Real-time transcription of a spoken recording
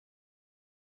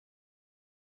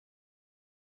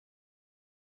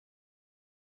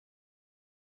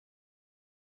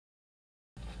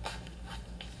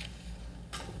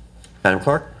Madam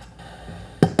Clerk?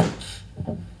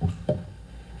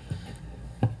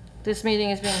 This meeting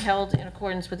is being held in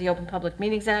accordance with the Open Public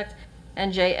Meetings Act,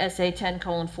 NJSA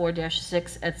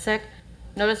 10:4-6 et sec,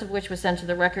 notice of which was sent to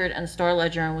the record and the Star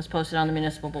Ledger and was posted on the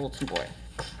municipal bulletin board.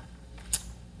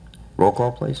 Roll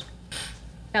call, please.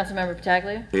 Councilmember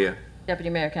Pataglia. Here.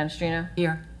 Deputy Mayor Canestrino.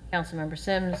 Here. Councilmember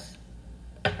Sims.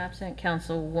 Absent.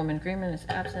 Councilwoman Greenman is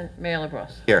absent. Mayor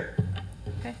LaBrus. Here.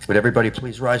 Okay. Would everybody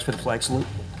please rise for the flag salute?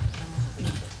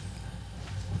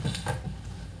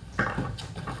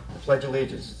 Pledge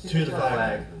allegiance to the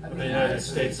flag of the United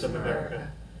States of America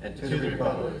and to the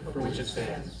republic for which it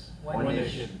stands, one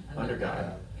nation, under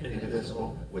God,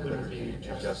 indivisible, with liberty and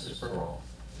justice for all.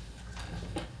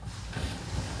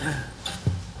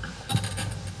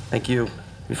 Thank you.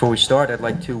 Before we start, I'd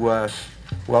like to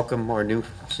welcome our new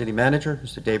city manager,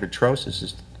 Mr. David Trost. This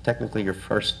is technically your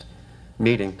first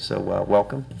meeting, so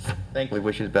welcome. Thank you. We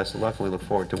wish you the best of luck, and we look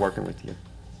forward to working with you.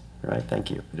 All right,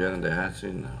 thank you. You're in the hot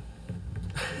seat now.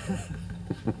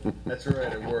 That's all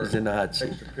right, it works. He's in the hot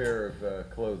seat. Extra pair of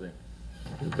clothing.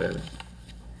 You better.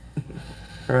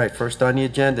 All right, first on the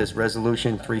agenda is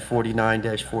Resolution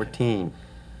 349-14.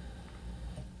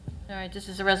 All right, this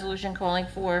is a resolution calling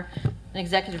for an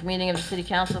executive meeting of the City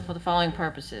Council for the following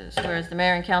purposes. Whereas the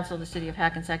Mayor and Council of the City of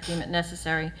Hackensack deem it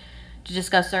necessary to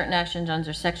discuss certain actions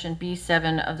under Section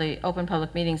B7 of the Open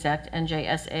Public Meetings Act,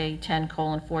 NJSA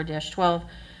 10:4-12,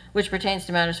 which pertains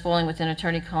to matters falling within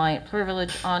attorney-client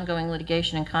privilege, ongoing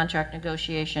litigation, and contract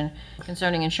negotiation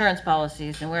concerning insurance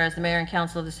policies. And whereas the Mayor and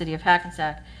Council of the City of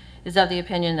Hackensack is of the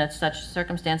opinion that such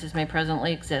circumstances may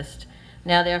presently exist,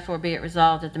 now therefore be it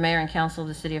resolved that the Mayor and Council of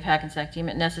the City of Hackensack deem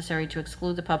it necessary to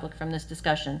exclude the public from this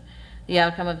discussion. The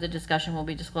outcome of the discussion will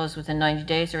be disclosed within 90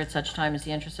 days or at such time as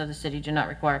the interests of the city do not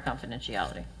require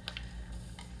confidentiality.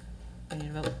 We need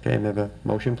a vote. Okay, may I have a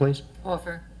motion, please?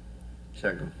 Offer.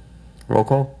 Second. Roll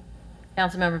call?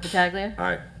 Councilmember Pataglia.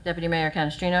 Aye. Deputy Mayor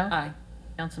Canestrino. Aye.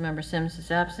 Councilmember Sims is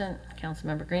absent.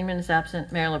 Councilmember Greenman is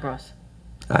absent. Mayor LaBrus.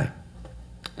 Aye.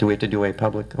 Do we have to do a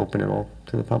public, open it all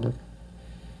to the public?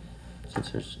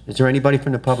 Is there anybody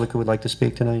from the public who would like to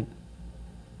speak tonight?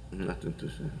 Nothing to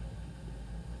say.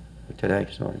 Today,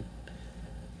 sorry.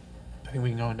 I think we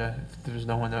can go into, if there's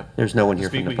no one that, There's no one To here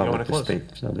speak, from the we can go public to into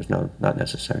speak, so there's not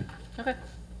necessary. Okay.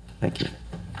 Thank you.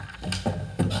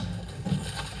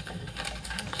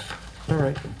 All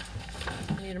right.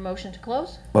 We need a motion to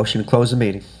close. Motion to close the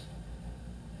meeting.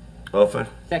 Offer?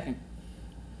 Second.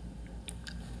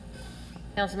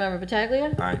 Councilmember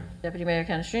Pataglia. Aye. Deputy Mayor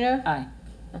Canestrino. Aye.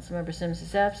 Councilmember Sims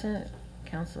is absent.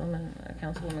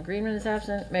 Councilwoman Greenman is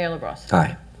absent. Mayor LaBrus.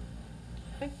 Aye.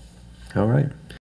 Okay. All right.